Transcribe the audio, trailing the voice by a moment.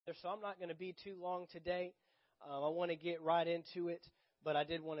so I'm not going to be too long today. I want to get right into it, but I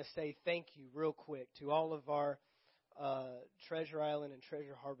did want to say thank you real quick to all of our Treasure Island and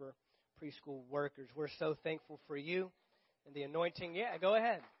Treasure Harbor preschool workers. We're so thankful for you and the anointing. Yeah, go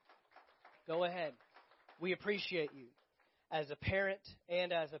ahead. Go ahead. We appreciate you as a parent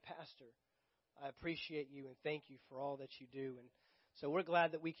and as a pastor. I appreciate you and thank you for all that you do. And so we're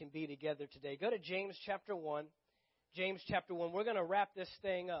glad that we can be together today. Go to James chapter 1. James chapter 1. We're going to wrap this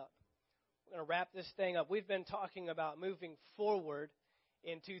thing up. We're going to wrap this thing up. We've been talking about moving forward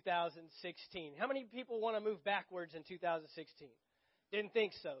in 2016. How many people want to move backwards in 2016? Didn't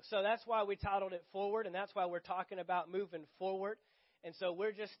think so. So that's why we titled it Forward, and that's why we're talking about moving forward. And so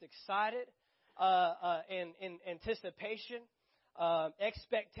we're just excited in anticipation,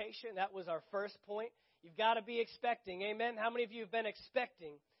 expectation. That was our first point. You've got to be expecting. Amen. How many of you have been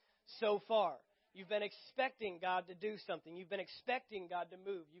expecting so far? You've been expecting God to do something. You've been expecting God to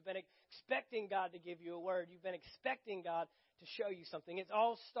move. You've been expecting God to give you a word. You've been expecting God to show you something. It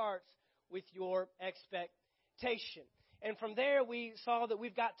all starts with your expectation. And from there, we saw that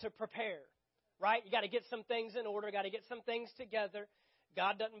we've got to prepare, right? You got to get some things in order, got to get some things together.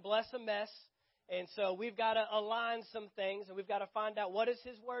 God doesn't bless a mess. And so we've got to align some things, and we've got to find out, what does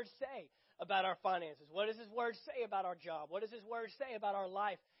His Word say about our finances? What does His Word say about our job? What does His Word say about our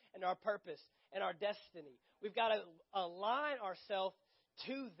life and our purpose and our destiny? We've got to align ourselves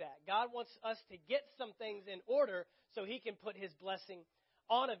to that. God wants us to get some things in order so He can put His blessing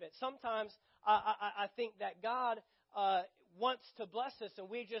on of it. Sometimes I think that God wants to bless us and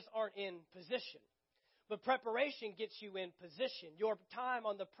we just aren't in position. But preparation gets you in position. Your time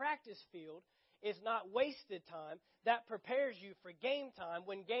on the practice field is not wasted time. That prepares you for game time.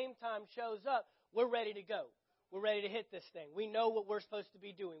 When game time shows up, we're ready to go. We're ready to hit this thing. We know what we're supposed to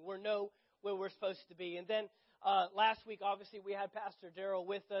be doing. We know where we're supposed to be. And then last week, obviously, we had Pastor Darrell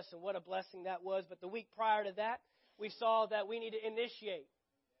with us, and what a blessing that was. But the week prior to that, we saw that we need to initiate,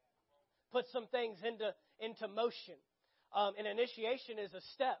 put some things into motion. And initiation is a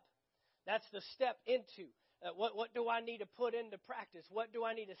step. That's the step into. What do I need to put into practice? What do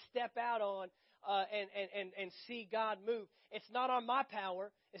I need to step out on and see God move? It's not on my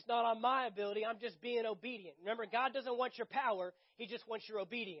power. It's not on my ability. I'm just being obedient. Remember, God doesn't want your power. He just wants your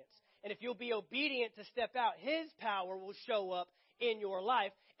obedience. And if you'll be obedient to step out, His power will show up in your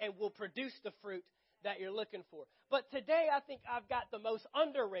life and will produce the fruit that you're looking for. But today, I think I've got the most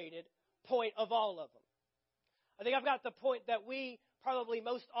underrated point of all of them. I think I've got the point that we probably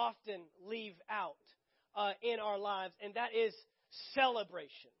most often leave out in our lives, and that is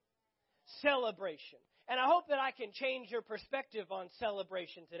celebration. Celebration. And I hope that I can change your perspective on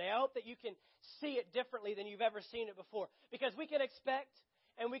celebration today. I hope that you can see it differently than you've ever seen it before. Because we can expect,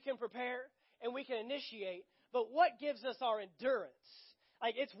 and we can prepare, and we can initiate, but what gives us our endurance?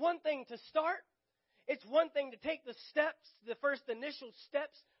 Like, it's one thing to start. It's one thing to take the steps, the first initial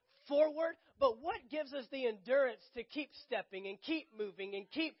steps forward, but what gives us the endurance to keep stepping and keep moving and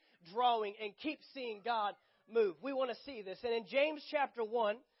keep drawing and keep seeing God move? We want to see this. And in James chapter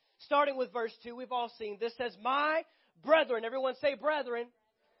 1, starting with verse 2, we've all seen this, says, my brethren, everyone say brethren.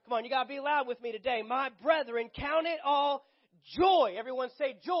 Come on, you got to be loud with me today. My brethren, count it all joy. Everyone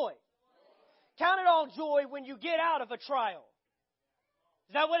say joy. Count it all joy when you get out of a trial.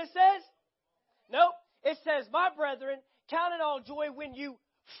 Is that what it says? Nope. It says, my brethren, count it all joy when you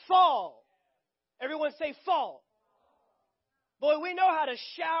fall. Everyone say fall. Boy, we know how to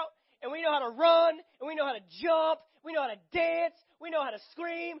shout, and we know how to run, and we know how to jump, we know how to dance, we know how to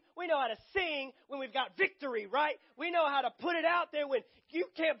scream, we know how to sing when we've got victory, right? We know how to put it out there when you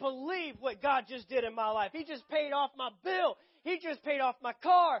can't believe what God just did in my life. He just paid off my bill. He just paid off my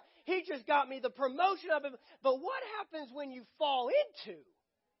car. He just got me the promotion of it. But what happens when you fall into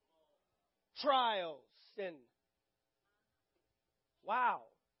trials and wow.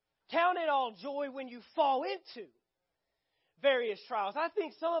 Count it all joy when you fall into various trials. I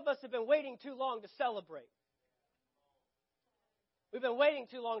think some of us have been waiting too long to celebrate. We've been waiting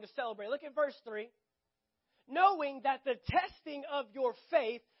too long to celebrate. Look at verse 3. Knowing that the testing of your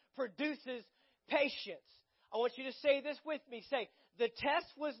faith produces patience. I want you to say this with me. Say, the test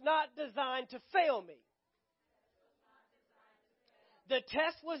was not designed to fail me. The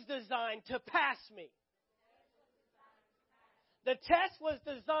test was designed to pass me. The test was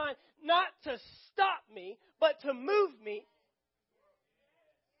designed not to stop me, but to move me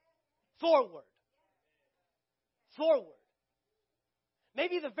forward. Forward.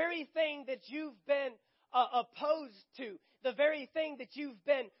 Maybe the very thing that you've been opposed to, the very thing that you've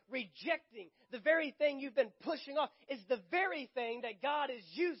been rejecting, the very thing you've been pushing off is the very thing that God is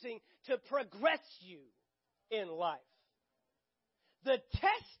using to progress you in life. the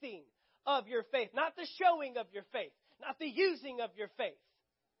testing of your faith, not the showing of your faith, not the using of your faith,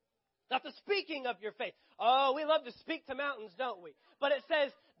 not the speaking of your faith. Oh, we love to speak to mountains, don't we? But it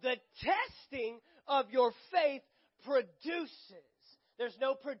says the testing of your faith produces. There's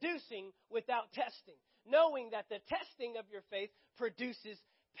no producing without testing. Knowing that the testing of your faith produces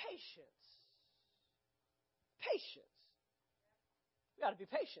patience. Patience. We got to be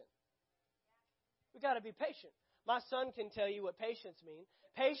patient. We got to be patient. My son can tell you what patience means.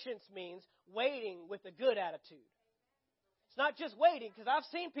 Patience means waiting with a good attitude. It's not just waiting, because I've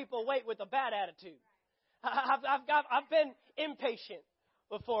seen people wait with a bad attitude. I've been impatient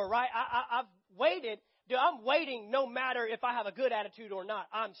before, right? I've waited. Dude, I'm waiting no matter if I have a good attitude or not.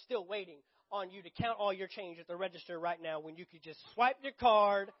 I'm still waiting on you to count all your change at the register right now when you could just swipe your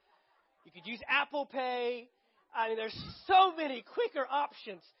card. You could use Apple Pay. I mean, there's so many quicker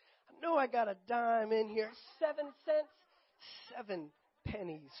options. I know I got a dime in here. 7 cents, 7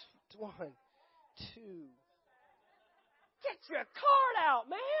 pennies. 1, 2. Get your card out,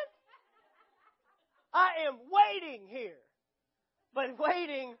 man. I am waiting here, but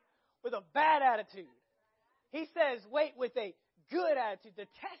waiting with a bad attitude. He says wait with a good attitude. The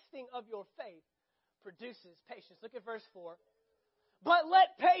testing of your faith produces patience. Look at verse 4. But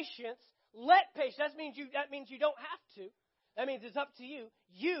let patience, that means you don't have to. That means it's up to you.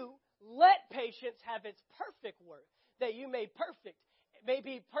 You let patience have its perfect work, that you may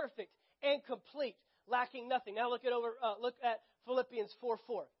be perfect and complete, lacking nothing. Now look at Philippians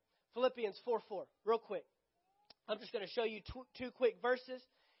 4:4. Philippians 4:4, real quick. I'm just going to show you two quick verses,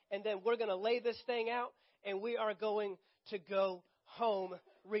 and then we're going to lay this thing out, and we are going to go home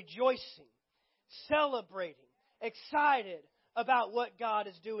rejoicing, celebrating, excited about what God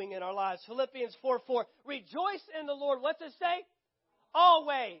is doing in our lives. Philippians 4:4, rejoice in the Lord. What's it say?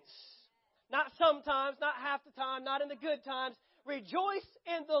 Always. Not sometimes, not half the time, not in the good times. Rejoice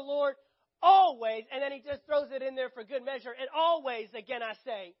in the Lord always. And then he just throws it in there for good measure. And always, again I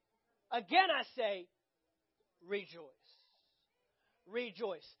say, rejoice.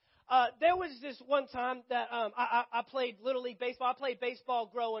 Rejoice. There was this one time that I played Little League baseball. I played baseball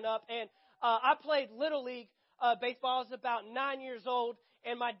growing up, and I played Little League baseball. I was about 9 years old,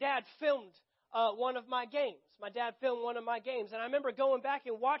 and my dad filmed one of my games. And I remember going back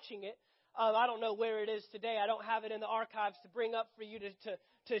and watching it. I don't know where it is today. I don't have it in the archives to bring up for you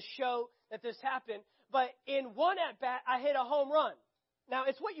to show that this happened. But in one at-bat, I hit a home run. Now,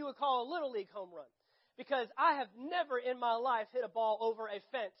 it's what you would call a Little League home run, because I have never in my life hit a ball over a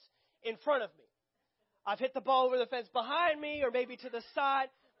fence in front of me. I've hit the ball over the fence behind me or maybe to the side,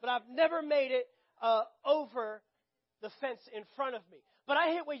 but I've never made it over the fence in front of me. But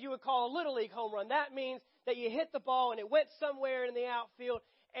I hit what you would call a Little League home run. That means that you hit the ball and it went somewhere in the outfield,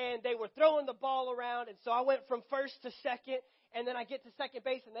 and they were throwing the ball around, and so I went from first to second, and then I get to second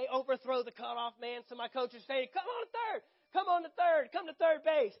base, and they overthrow the cutoff man, so my coach is saying, come on to third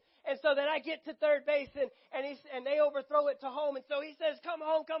base. And so then I get to third base, and they overthrow it to home, and so he says, come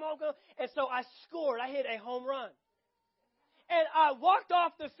home. And so I scored. I hit a home run. And I walked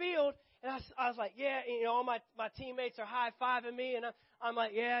off the field, and I was like, yeah, all my teammates are high-fiving me, and I'm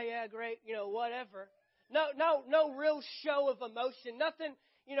like, yeah, great, whatever. No real show of emotion, nothing,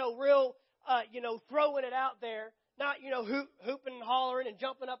 real, throwing it out there, not, hooping and hollering and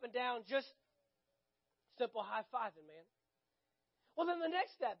jumping up and down, just simple high-fiving, man. Well, then the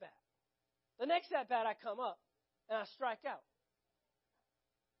next at-bat, I come up and I strike out.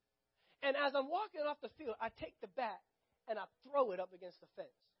 And as I'm walking off the field, I take the bat and I throw it up against the fence.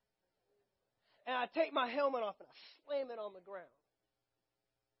 And I take my helmet off and I slam it on the ground.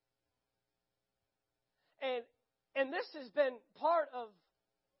 And this has been part of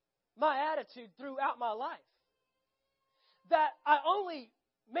my attitude throughout my life. That I only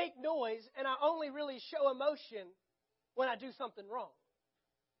make noise and I only really show emotion when I do something wrong.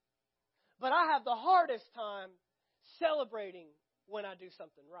 But I have the hardest time celebrating when I do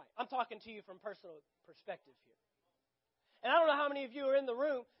something right. I'm talking to you from personal perspective here. And I don't know how many of you are in the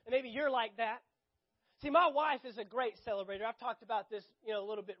room, and maybe you're like that. See, my wife is a great celebrator. I've talked about this, a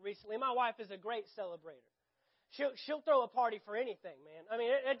little bit recently. My wife is a great celebrator. She'll throw a party for anything, man. I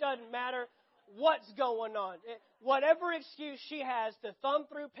mean, it doesn't matter what's going on. Whatever excuse she has to thumb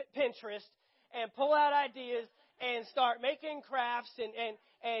through Pinterest and pull out ideas and start making crafts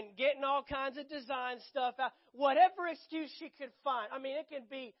and getting all kinds of design stuff out. Whatever excuse she could find. I mean, it can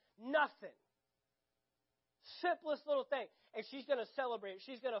be nothing. Simplest little thing. And she's going to celebrate it.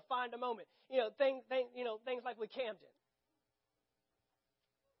 She's going to find a moment. Things like with Camden.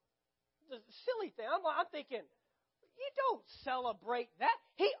 The silly thing. I'm thinking, you don't celebrate that.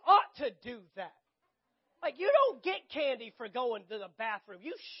 He ought to do that. Like, you don't get candy for going to the bathroom.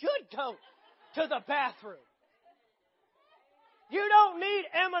 You should go to the bathroom. You don't need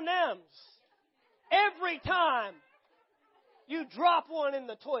M&Ms every time you drop one in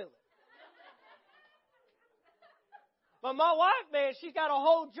the toilet. But my wife, man, she's got a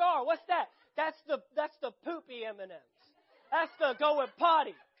whole jar. What's that? That's the poopy M&Ms. That's the going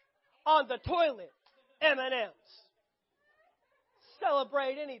potty on the toilet M&Ms.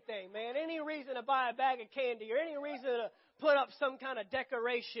 Celebrate anything, man. Any reason to buy a bag of candy or any reason to put up some kind of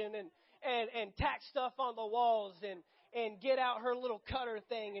decoration and tack stuff on the walls and get out her little cutter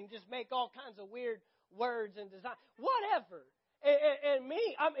thing and just make all kinds of weird words and design. Whatever. And me,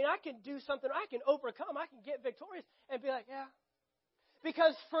 I mean, I can do something. I can overcome. I can get victorious and be like, yeah.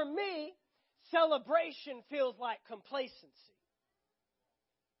 Because for me, celebration feels like complacency.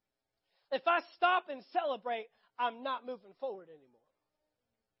 If I stop and celebrate, I'm not moving forward anymore.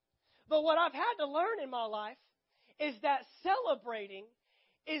 But what I've had to learn in my life is that celebrating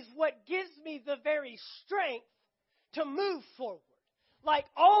is what gives me the very strength to move forward. Like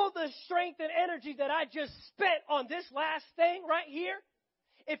all the strength and energy that I just spent on this last thing right here,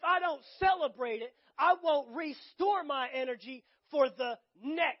 if I don't celebrate it, I won't restore my energy for the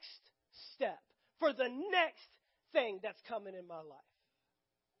next step, for the next thing that's coming in my life.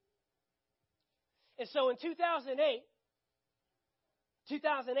 And so in 2008,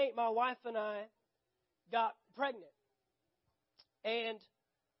 my wife and I got pregnant. And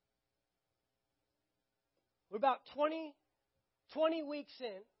we're about 20 weeks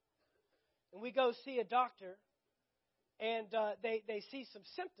in, and we go see a doctor, and they see some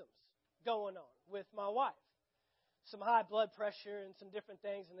symptoms going on with my wife. Some high blood pressure and some different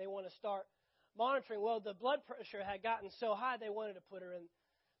things, and they want to start monitoring. Well, the blood pressure had gotten so high they wanted to put her in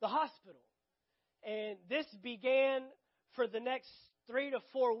the hospital. And this began for the next 3 to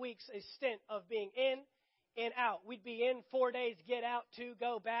 4 weeks a stint of being in and out. We'd be in 4 days, get out 2,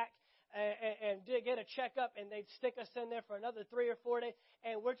 go back, and get a checkup, and they'd stick us in there for another 3 or 4 days,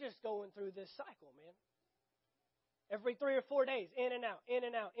 and we're just going through this cycle, man. Every 3 or 4 days, in and out, in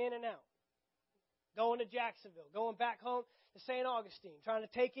and out, in and out. Going to Jacksonville, going back home to St. Augustine, trying to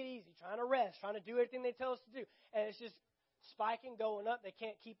take it easy, trying to rest, trying to do everything they tell us to do. And it's just spiking, going up. They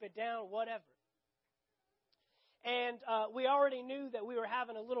can't keep it down, whatever. And we already knew that we were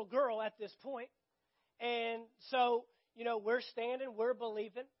having a little girl at this point. And so, you know, we're standing, we're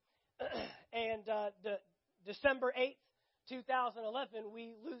believing. And December 8th, 2011,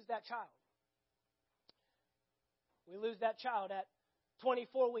 we lose that child. We lose that child at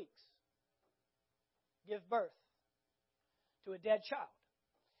 24 weeks. Give birth to a dead child.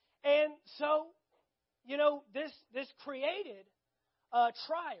 And so, you know, this created a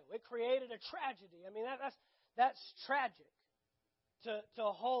trial. It created a tragedy. I mean, that's tragic to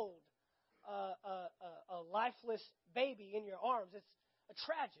hold a lifeless baby in your arms. It's a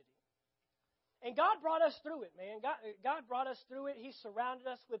tragedy. And God brought us through it, man. God brought us through it. He surrounded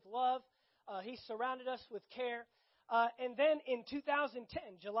us with love. He surrounded us with care. And then in 2010,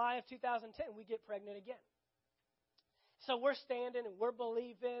 July of 2010, we get pregnant again. So we're standing and we're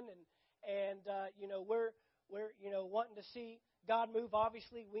believing and you know, we're you know, wanting to see God move.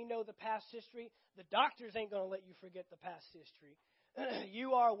 Obviously, we know the past history. The doctors ain't going to let you forget the past history.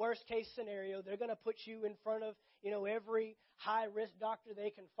 You are a worst case scenario. They're going to put you in front of, you know, every high risk doctor they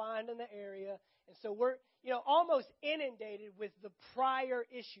can find in the area. And so we're, you know, almost inundated with the prior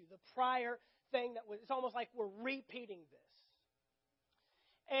issue, the prior thing that was, it's almost like we're repeating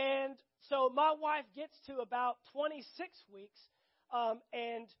this. And so my wife gets to about 26 weeks,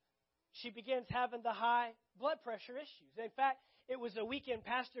 and she begins having the high blood pressure issues. In fact, it was a weekend.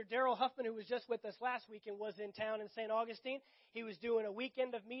 Pastor Daryl Huffman, who was just with us last weekend, was in town in St. Augustine. He was doing a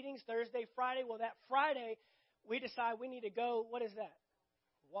weekend of meetings, Thursday, Friday. Well, that Friday, we decide we need to go. What is that?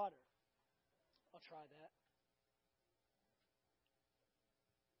 Water. I'll try that.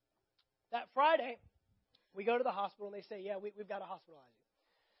 That Friday, we go to the hospital, and they say, yeah, we've got to hospitalize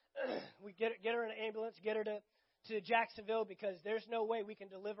you. We get her in an ambulance, get her to Jacksonville, because there's no way we can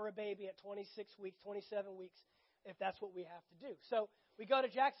deliver a baby at 26 weeks, 27 weeks, if that's what we have to do. So we go to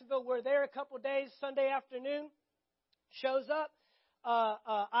Jacksonville. We're there a couple of days. Sunday afternoon, shows up.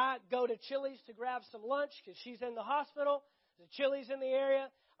 I go to Chili's to grab some lunch because she's in the hospital. The Chili's in the area.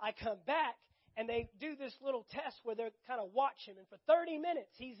 I come back, and they do this little test where they're kind of watch him. And for 30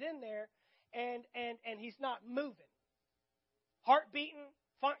 minutes, he's in there, and he's not moving. Heart beating,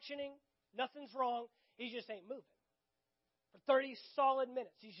 functioning, nothing's wrong. He just ain't moving. For 30 solid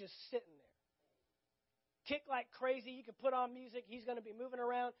minutes, he's just sitting there. Kick like crazy. You can put on music. He's going to be moving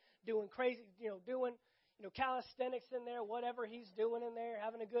around, doing crazy, doing calisthenics in there, whatever he's doing in there,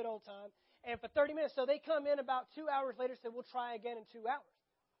 having a good old time. And for 30 minutes, so they come in about 2 hours later, say, we'll try again in 2 hours.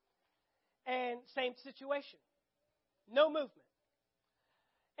 And same situation. No movement.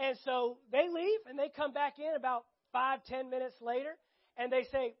 And so they leave, and they come back in about 5-10 minutes later, and they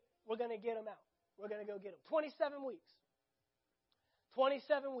say, we're going to get them out. We're going to go get them. 27 weeks.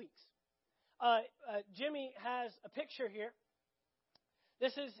 27 weeks. Jimmy has a picture here.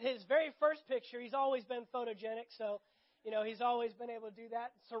 This is his very first picture. He's always been photogenic, so, he's always been able to do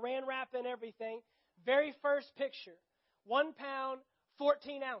that. Saran wrap and everything. Very first picture. 1 pound,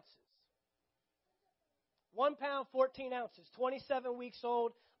 14 ounces. 1 pound, 14 ounces. 27 weeks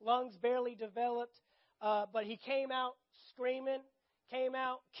old, lungs barely developed, but he came out screaming, came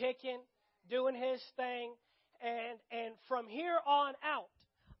out kicking, doing his thing, and from here on out,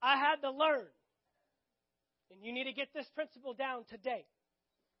 I had to learn, and you need to get this principle down today,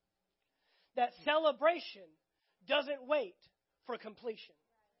 that celebration doesn't wait for completion.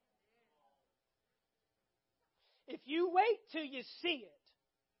 If you wait till you see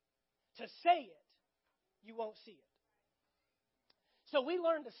it to say it, you won't see it. So we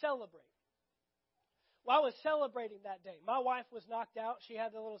learned to celebrate. Well, I was celebrating that day. My wife was knocked out. She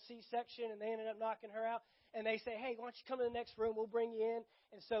had the little C-section, and they ended up knocking her out. And they say, hey, why don't you come to the next room? We'll bring you in.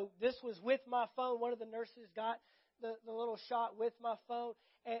 And so this was with my phone. One of the nurses got the little shot with my phone.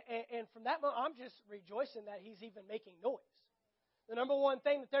 And from that moment, I'm just rejoicing that he's even making noise. The number one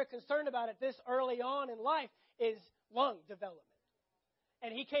thing that they're concerned about at this early on in life is lung development.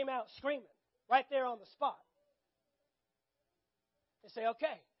 And he came out screaming right there on the spot. They say,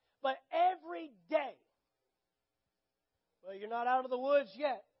 okay. But every day, well, you're not out of the woods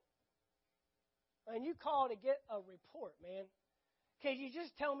yet. And you call to get a report, man. Can you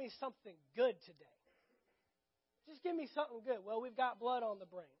just tell me something good today? Just give me something good. Well, we've got blood on the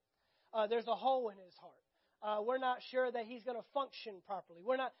brain. There's a hole in his heart. We're not sure that he's going to function properly.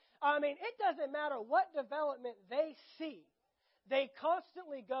 It doesn't matter what development they see. They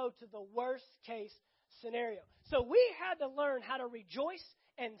constantly go to the worst case scenario. So we had to learn how to rejoice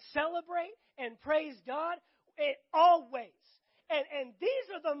and celebrate and praise God always. And these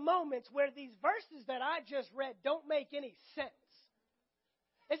are the moments where these verses that I just read don't make any sense.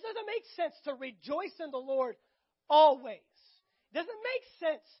 It doesn't make sense to rejoice in the Lord always. It doesn't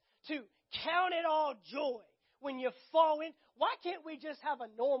make sense to count it all joy when you fall in. Why can't we just have a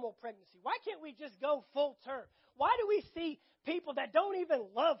normal pregnancy? Why can't we just go full term? Why do we see people that don't even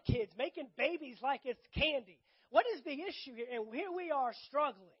love kids making babies like it's candy? What is the issue here? And here we are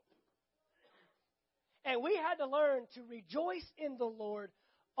struggling. And we had to learn to rejoice in the Lord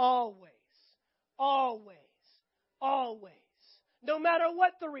always, always, always. No matter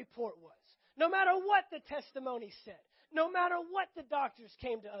what the report was, no matter what the testimony said, no matter what the doctors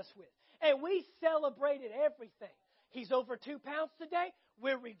came to us with. And we celebrated everything. He's over 2 pounds today.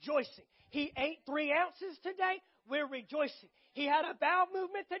 We're rejoicing. He ate 3 ounces today. We're rejoicing. He had a bowel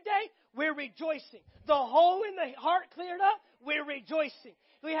movement today. We're rejoicing. The hole in the heart cleared up. We're rejoicing.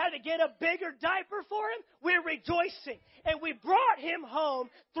 We had to get a bigger diaper for him. We're rejoicing. And we brought him home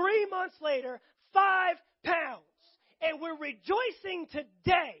 3 months later, 5 pounds. And we're rejoicing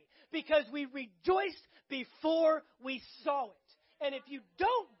today because we rejoiced before we saw it. And if you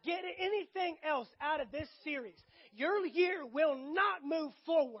don't get anything else out of this series, your year will not move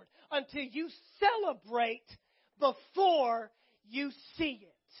forward until you celebrate before you see it.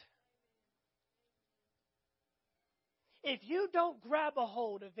 If you don't grab a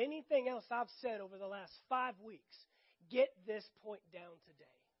hold of anything else I've said over the last 5 weeks, get this point down today.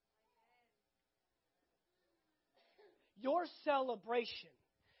 Your celebration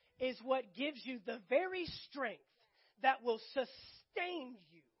is what gives you the very strength that will sustain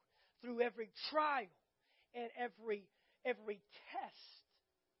you through every trial and every test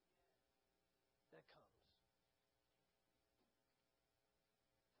that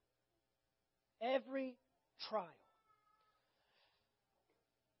comes. Every trial.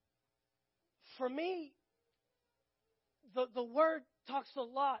 For me, the word talks a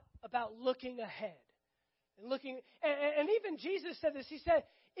lot about looking ahead. And even Jesus said this. He said,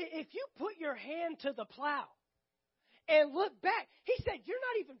 if you put your hand to the plow and look back, he said, you're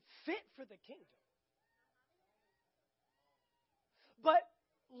not even fit for the kingdom. But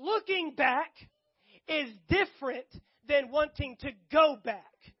looking back is different than wanting to go back.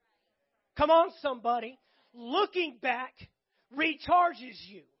 Come on, somebody. Looking back recharges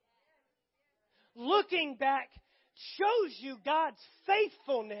you. Looking back shows you God's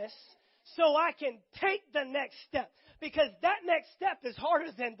faithfulness so I can take the next step. Because that next step is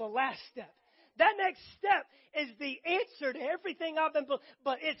harder than the last step. That next step is the answer to everything I've been,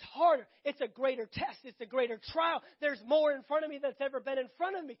 but it's harder. It's a greater test. It's a greater trial. There's more in front of me that's ever been in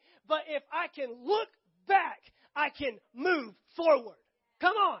front of me. But if I can look back, I can move forward.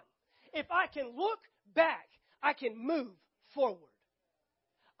 Come on. If I can look back, I can move forward.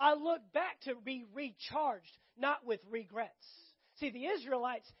 I look back to be recharged, not with regrets. See, the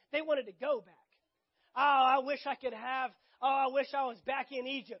Israelites, they wanted to go back. Oh, I wish I was back in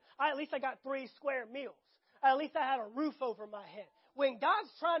Egypt. At least I got 3 square meals. At least I had a roof over my head. When God's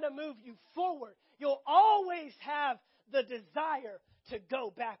trying to move you forward, you'll always have the desire to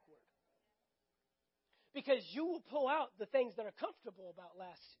go backward. Because you will pull out the things that are comfortable about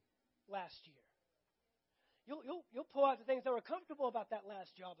last year. You'll pull out the things that were comfortable about that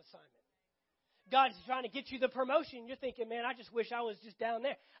last job assignment. God's trying to get you the promotion. You're thinking, man, I just wish I was just down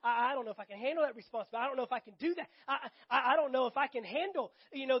there. I don't know if I can handle that responsibility. I don't know if I can do that. I don't know if I can handle,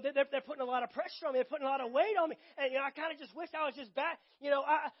 they're putting a lot of pressure on me. They're putting a lot of weight on me. And, I kind of just wish I was just back.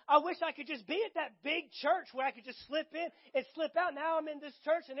 I wish I could just be at that big church where I could just slip in and slip out. Now I'm in this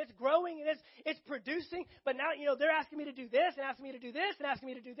church and it's growing and it's producing. But now, they're asking me to do this and asking me to do this and asking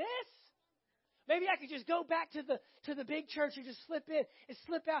me to do this. Maybe I could just go back to the big church and just slip in and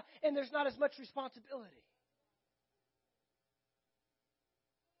slip out, and there's not as much responsibility.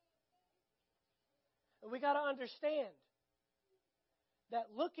 And we got to understand that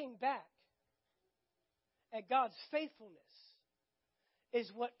looking back at God's faithfulness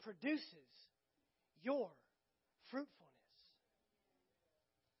is what produces your fruitfulness.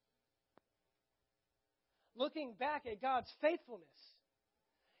 Looking back at God's faithfulness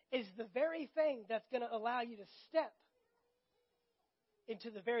is the very thing that's going to allow you to step into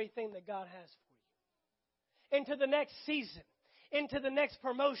the very thing that God has for you. Into the next season, into the next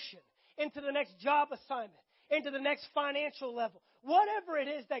promotion, into the next job assignment, into the next financial level. Whatever it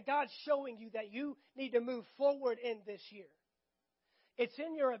is that God's showing you that you need to move forward in this year, it's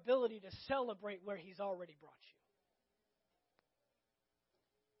in your ability to celebrate where He's already brought you.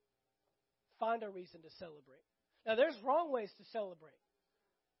 Find a reason to celebrate. Now, there's wrong ways to celebrate.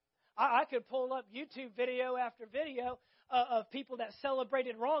 I could pull up YouTube video after video of people that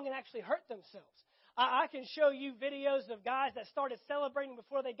celebrated wrong and actually hurt themselves. I can show you videos of guys that started celebrating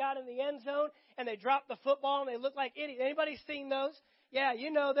before they got in the end zone and they dropped the football and they look like idiots. Anybody seen those? Yeah,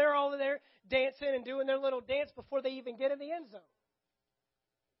 they're over there dancing and doing their little dance before they even get in the end zone.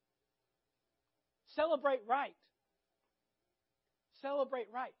 Celebrate right. Celebrate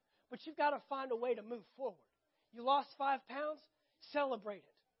right. But you've got to find a way to move forward. You lost 5 pounds? Celebrate it.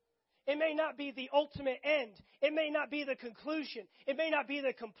 It may not be the ultimate end. It may not be the conclusion. It may not be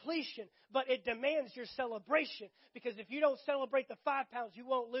the completion, but it demands your celebration. Because if you don't celebrate the 5 pounds, you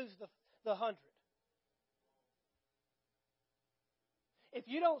won't lose the 100. If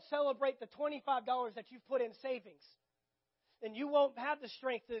you don't celebrate the $25 that you've put in savings, then you won't have the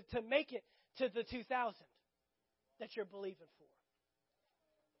strength to make it to the 2,000 that you're believing for.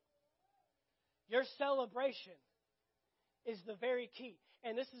 Your celebration is the very key.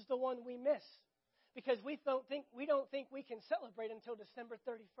 And this is the one we miss. Because we don't think we can celebrate until December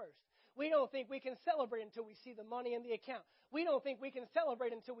 31st. We don't think we can celebrate until we see the money in the account. We don't think we can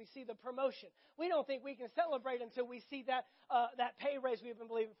celebrate until we see the promotion. We don't think we can celebrate until we see that pay raise we've been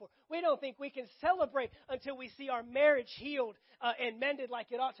believing for. We don't think we can celebrate until we see our marriage healed and mended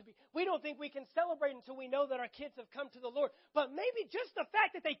like it ought to be. We don't think we can celebrate until we know that our kids have come to the Lord. But maybe just the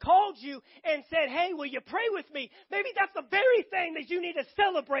fact that they called you and said, hey, will you pray with me? Maybe that's the very thing that you need to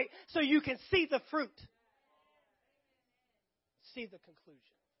celebrate so you can see the fruit. See the conclusion.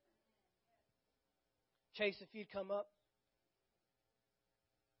 Chase, if you'd come up.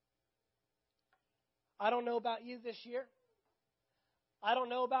 I don't know about you this year. I don't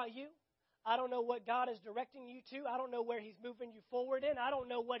know about you. I don't know what God is directing you to. I don't know where He's moving you forward in. I don't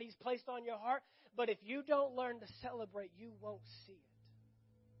know what He's placed on your heart. But if you don't learn to celebrate, you won't see it.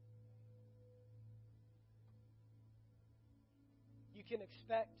 You can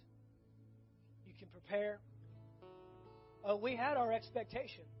expect. You can prepare. We had our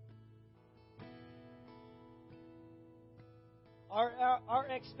expectation. Our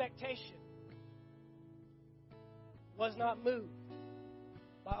expectation was not moved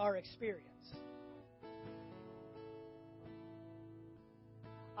by our experience.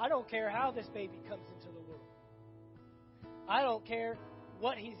 I don't care how this baby comes into the world. I don't care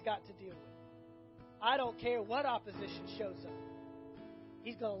what he's got to deal with. I don't care what opposition shows up.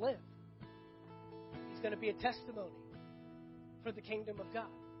 He's going to live. He's going to be a testimony for the kingdom of God.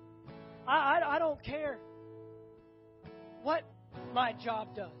 I don't care what my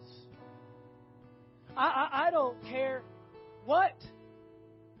job does. I don't care what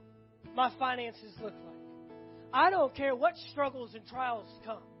my finances look like. I don't care what struggles and trials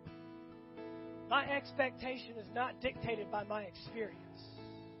come. My expectation is not dictated by my experience.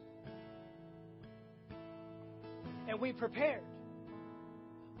 And we prepared.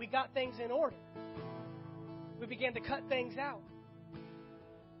 We got things in order. We began to cut things out.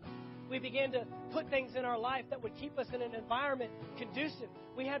 We began to put things in our life that would keep us in an environment conducive.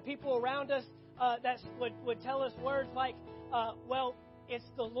 We had people around us that would tell us words like, well, it's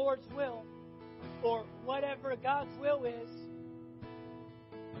the Lord's will, or whatever God's will is.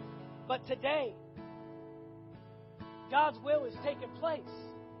 But today, God's will is taking place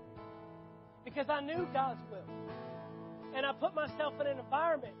because I knew God's will. And I put myself in an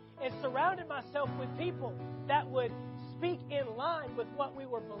environment and surrounded myself with people that would speak in line with what we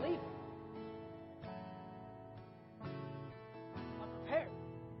were believing. I prepared.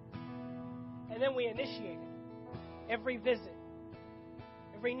 And then we initiated. Every visit.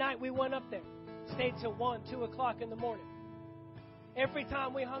 Every night we went up there. Stayed till 1, 2 o'clock in the morning. Every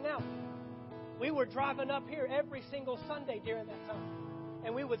time we hung out. We were driving up here every single Sunday during that time.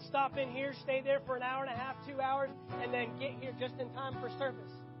 And we would stop in here, stay there for an hour and a half, 2 hours, and then get here just in time for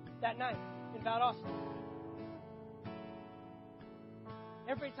service that night in Valdosta.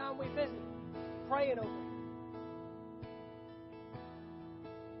 Every time we visit, praying over it.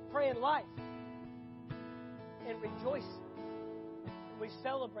 Praying life. And rejoicing. And we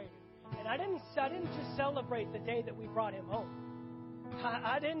celebrated. And I didn't just celebrate the day that we brought him home.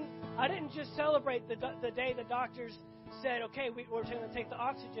 I didn't just celebrate the day the doctors said, okay, we're going to take the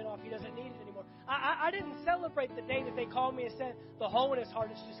oxygen off. He doesn't need it anymore. I didn't celebrate the day that they called me and said the hole in his heart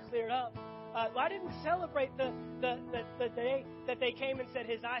is just cleared up. I didn't celebrate the day that they came and said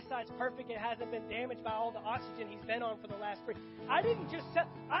his eyesight's perfect. It hasn't been damaged by all the oxygen he's been on for the last 3. I didn't just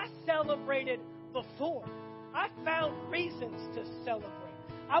I celebrated before. I found reasons to celebrate.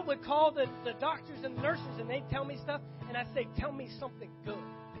 I would call the doctors and the nurses, and they'd tell me stuff, and I'd say, tell me something good.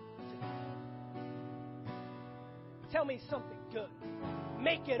 Tell me something good.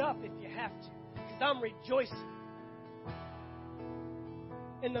 Make it up if you have to, because I'm rejoicing.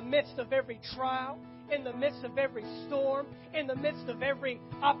 In the midst of every trial, in the midst of every storm, in the midst of every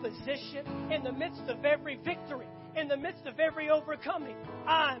opposition, in the midst of every victory, in the midst of every overcoming,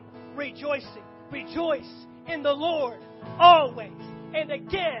 I'm rejoicing. Rejoice in the Lord always. And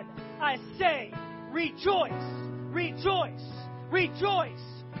again, I say, rejoice, rejoice, rejoice,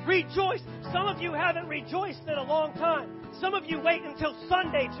 rejoice. Some of you haven't rejoiced in a long time. Some of you wait until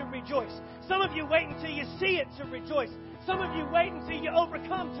Sunday to rejoice. Some of you wait until you see it to rejoice. Some of you wait until you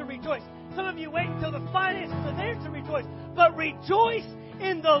overcome to rejoice. Some of you wait until the finances are there to rejoice. But rejoice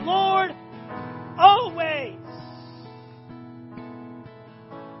in the Lord always.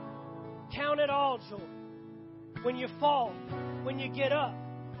 Count it all joy. When you fall, when you get up,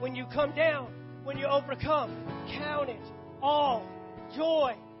 when you come down, when you overcome, count it all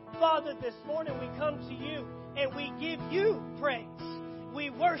joy. Father, this morning we come to you and we give you praise. We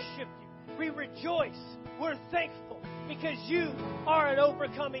worship you. We rejoice. We're thankful because you are an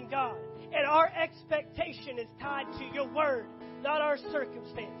overcoming God. And our expectation is tied to your word, not our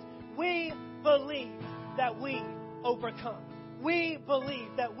circumstance. We believe that we overcome. We believe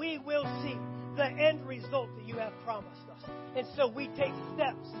that we will see the end result that you have promised us. And so we take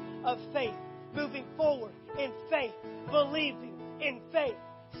steps of faith, moving forward in faith, believing in faith,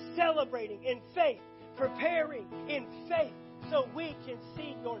 celebrating in faith, preparing in faith, so we can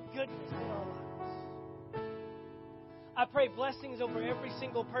see your goodness in our lives. I pray blessings over every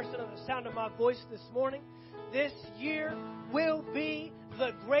single person on the sound of my voice this morning. This year will be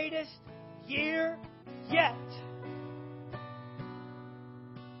the greatest year yet.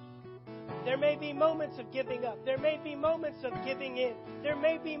 There may be moments of giving up. There may be moments of giving in. There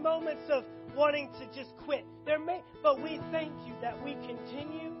may be moments of wanting to just quit. But we thank you that we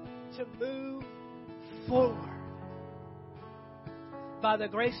continue to move forward. By the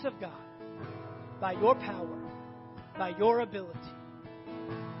grace of God, by your power, by your ability.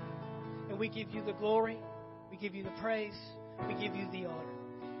 And we give you the glory, we give you the praise, we give you the honor.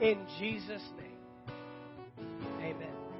 In Jesus' name.